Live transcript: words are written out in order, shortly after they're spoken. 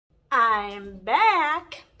I'm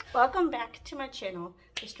back. Welcome back to my channel.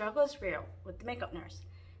 The struggle is real with the makeup nurse.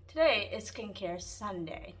 Today is skincare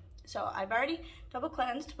Sunday. So I've already double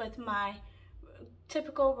cleansed with my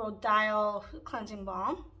typical Rodial cleansing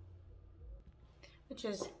balm, which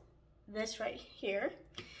is this right here.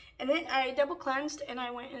 And then I double cleansed and I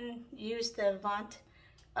went and used the Avant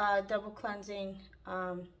double cleansing,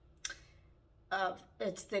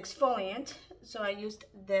 it's the exfoliant. So I used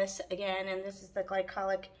this again, and this is the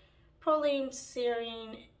glycolic proline,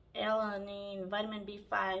 serine, alanine, vitamin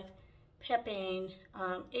B5, papain,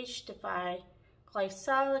 H-defy,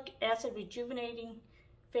 glycolic acid rejuvenating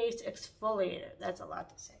face exfoliator. That's a lot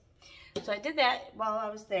to say. So I did that while I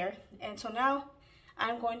was there, and so now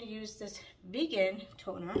I'm going to use this vegan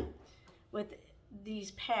toner with these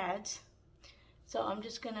pads. So I'm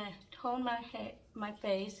just gonna tone my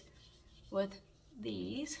face with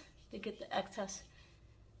these to get the excess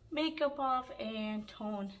makeup off and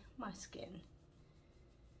tone my skin.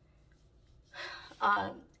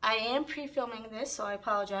 I am pre-filming this, so I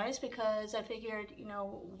apologize, because I figured, you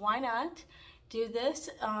know, why not do this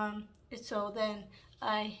so then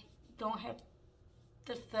I don't have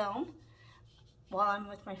to film while I'm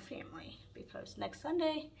with my family, because next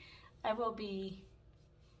Sunday I will be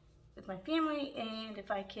with my family, and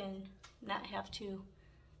if I can not have to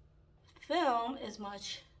film as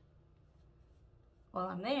much while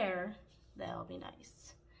I'm there, that'll be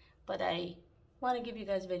nice. But I want to give you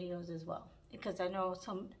guys videos as well, because I know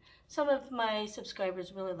some of my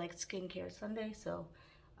subscribers really like Skincare Sunday, so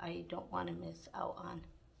I don't want to miss out on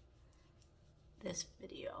this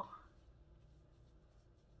video.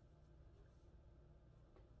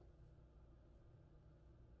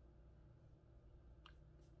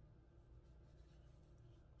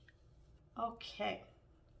 Okay,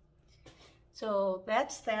 so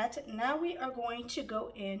that's that. Now we are going to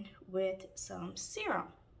go in with some serum.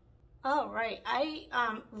 All right, I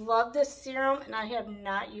love this serum, and I have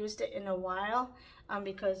not used it in a while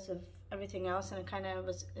because of everything else, and it kind of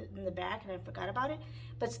was in the back and I forgot about it.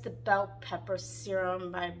 But it's the Bell Pepper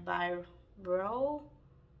Serum by Biro,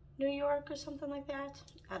 New York, or something like that.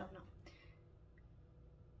 I don't know.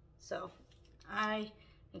 So I'm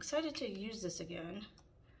excited to use this again.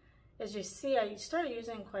 As you see, I started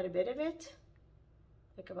using quite a bit of it,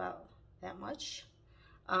 like about that much.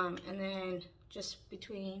 And then just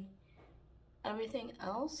between everything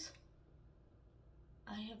else,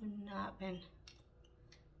 I have not been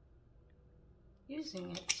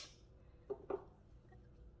using it.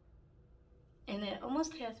 And it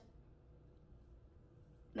almost has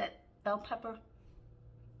that bell pepper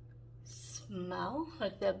smell,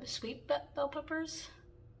 like the sweet bell peppers.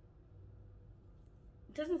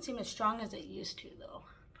 It doesn't seem as strong as it used to, though,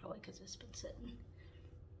 probably because it's been sitting.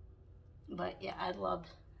 But yeah, I love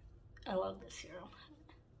this serum.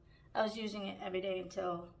 I was using it every day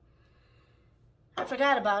until I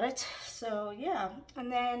forgot about it. So yeah,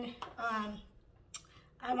 and then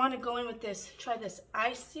I want to go in with this, try this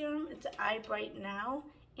eye serum. It's Eye Bright Now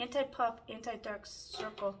Anti-Puff, Anti-Dark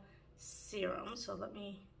Circle Serum. So let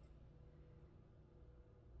me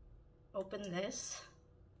open this.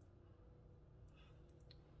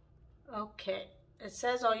 Okay, it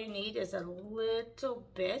says all you need is a little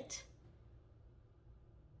bit.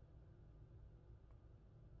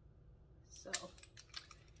 So,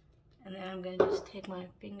 and then I'm going to just take my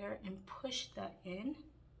finger and push that in.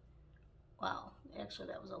 Wow, actually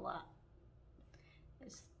that was a lot.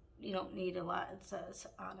 You don't need a lot, it says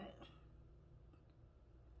on it.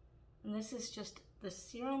 And this is just the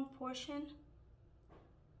serum portion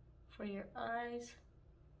for your eyes.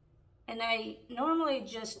 And I normally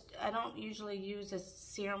I don't usually use a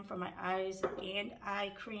serum for my eyes and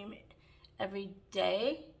eye cream every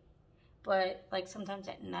day, but like sometimes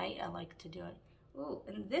at night I like to do it. Ooh,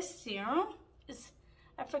 and this serum is,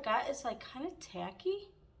 I forgot, it's like kind of tacky.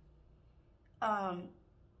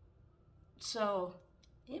 So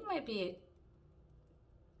it might be,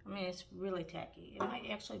 I mean, it's really tacky. It might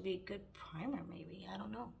actually be a good primer, maybe, I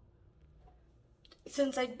don't know.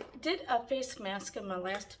 Since I did a face mask in my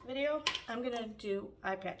last video, I'm gonna do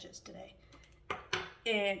eye patches today.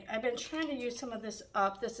 And I've been trying to use some of this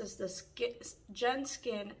up. This is the Gen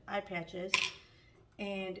Skin eye patches.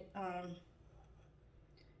 And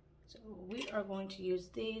so we are going to use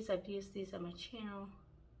these. I've used these on my channel.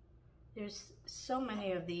 There's so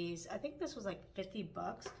many of these. I think this was like 50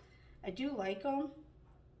 bucks. I do like them.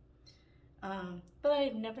 But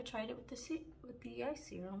I've never tried it with the eye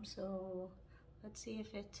serum, so let's see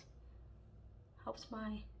if it helps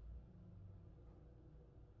my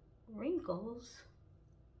wrinkles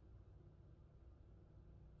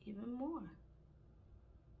even more.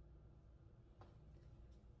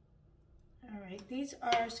 right, these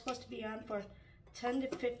are supposed to be on for 10 to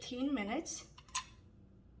 15 minutes.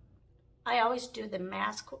 I always do the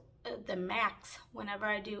max whenever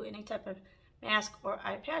I do any type of mask or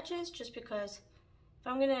eye patches, just because if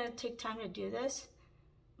I'm gonna take time to do this,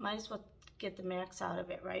 might as well get the max out of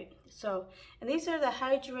it, right? So, and these are the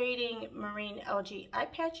Hydrating Marine Algae eye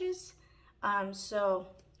patches. So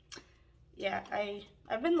yeah,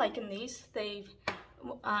 I've been liking these. They've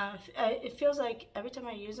it feels like every time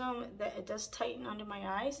I use them that it does tighten under my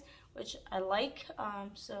eyes, which I like.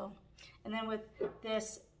 So, and then with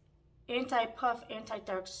this anti-puff,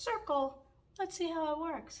 anti-dark circle, let's see how it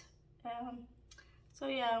works. So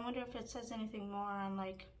yeah, I wonder if it says anything more on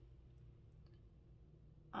like,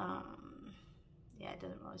 yeah, it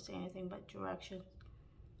doesn't really say anything but direction.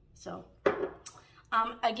 So,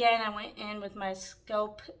 again, I went in with my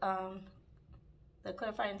scalp, the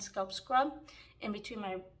clarifying scalp scrub in between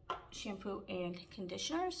my shampoo and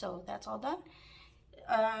conditioner, so that's all done.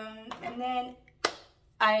 And then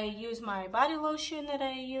I use my body lotion that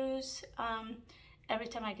I use every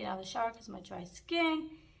time I get out of the shower because of my dry skin.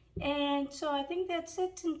 And so I think that's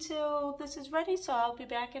it until this is ready, so I'll be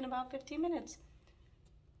back in about 15 minutes.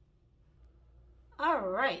 All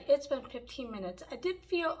right, it's been 15 minutes. I did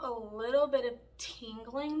feel a little bit of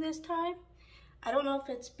tingling this time. I don't know if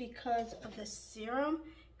it's because of the serum,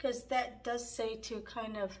 because that does say to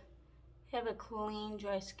kind of have a clean,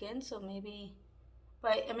 dry skin, so maybe,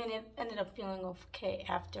 but I mean, it ended up feeling okay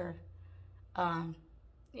after,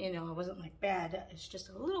 you know, it wasn't like bad. It's just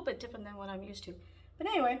a little bit different than what I'm used to. But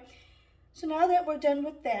anyway, so now that we're done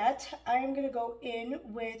with that, I'm gonna go in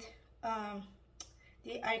with,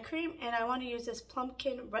 the eye cream, and I want to use this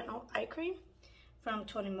Pumpkin Retinol Eye Cream from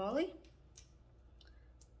Tony Moly.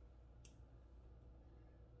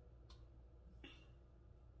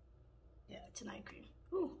 Yeah, it's an eye cream.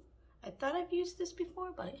 Ooh, I thought I've used this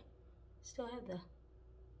before, but I still had the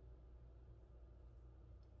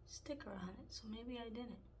sticker on it, so maybe I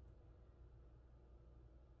didn't.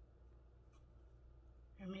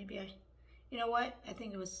 Or maybe I, you know what? I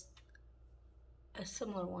think it was a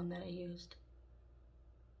similar one that I used.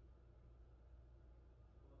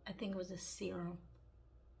 I think it was a serum.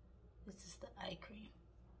 This is the eye cream.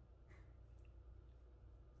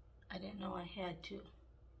 I didn't know I had to.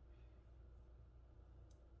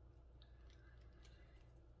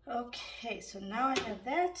 Okay, so now I have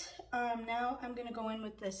that. Now I'm gonna go in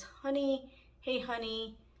with this Honey, Hey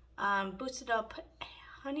Honey, Boosted Up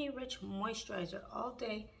Honey Rich Moisturizer, all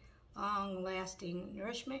day long lasting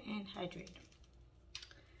nourishment and hydrate.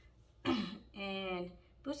 And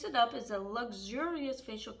Boosted Up is a luxurious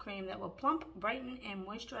facial cream that will plump, brighten, and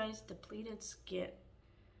moisturize depleted skin.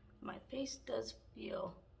 My face does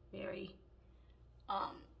feel very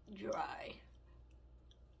dry.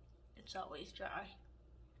 It's always dry.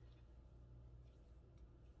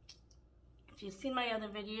 If you've seen my other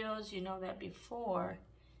videos, you know that before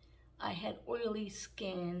I had oily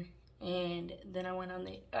skin, and then I went on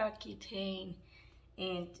the Accutane,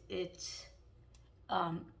 and it's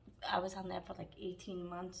I was on that for like 18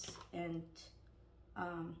 months, and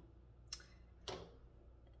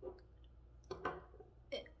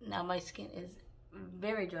now my skin is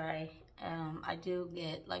very dry. I do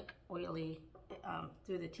get like oily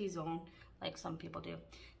through the T-zone, like some people do.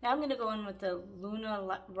 Now I'm gonna go in with the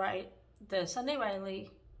Sunday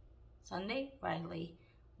Riley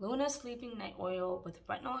Luna Sleeping Night Oil with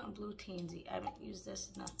Retinol and Blue Tansy. I haven't used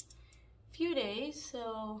this in a few days,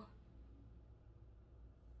 so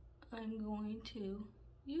I'm going to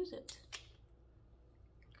use it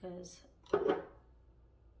because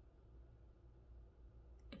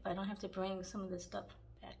if I don't have to bring some of this stuff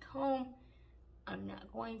back home, I'm not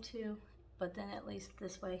going to. But then at least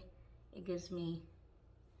this way, it gives me.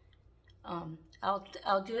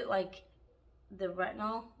 I'll do it like the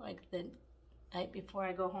retinol, like the night before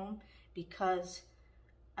I go home, because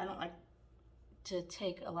I don't like to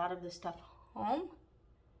take a lot of this stuff home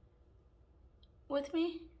with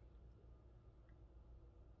me.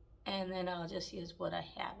 And then I'll just use what I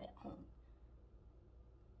have at home.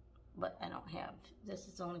 But I don't have, this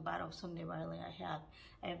is the only bottle of Sunday Riley I have.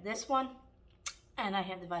 I have this one, and I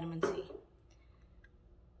have the vitamin C.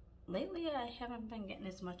 Lately, I haven't been getting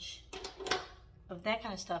as much of that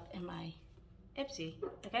kind of stuff in my Ipsy.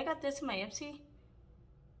 Like, I got this in my Ipsy,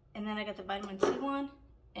 and then I got the vitamin C one,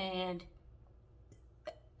 and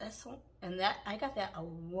I got that a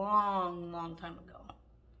long time ago.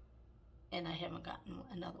 And I haven't gotten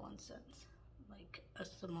another one since, like a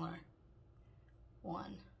similar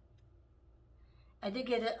one. I did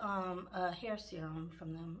get a hair serum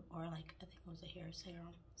from them, or like, I think it was a hair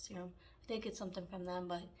serum. I did get something from them,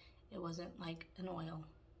 but it wasn't like an oil.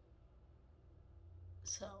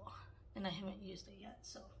 So, and I haven't used it yet,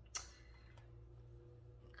 so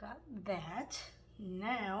got that.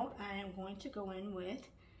 Now I am going to go in with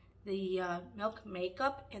the Milk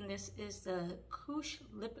Makeup, and this is the Koosh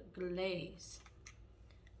Lip Glaze.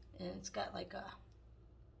 And it's got like a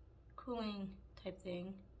cooling type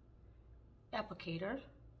thing, applicator.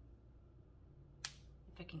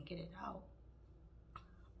 If I can get it out.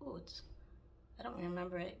 Oh, I don't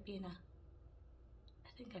remember it being I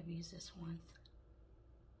think I've used this once.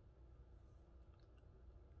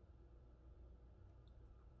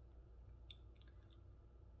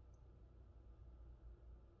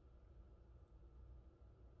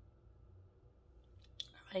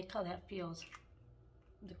 I like how that feels,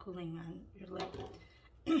 the cooling on your lip.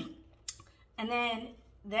 And then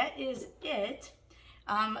that is it.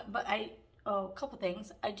 But a couple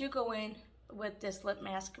things. I do go in with this lip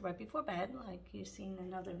mask right before bed, like you've seen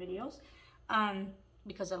in other videos,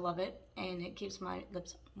 because I love it and it keeps my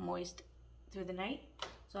lips moist through the night.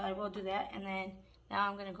 So I will do that. And then now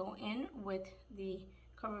I'm gonna go in with the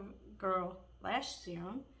CoverGirl Lash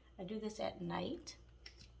Serum. I do this at night.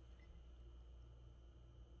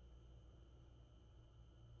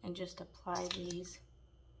 And just apply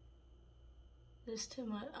this to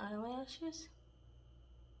my eyelashes.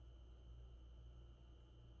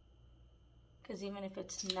 Because even if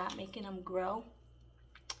it's not making them grow,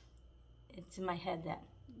 it's in my head that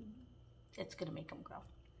it's gonna make them grow.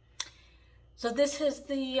 So this is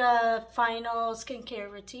the final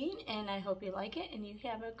skincare routine, and I hope you like it and you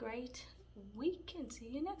have a great week, and see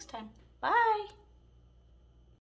you next time. Bye.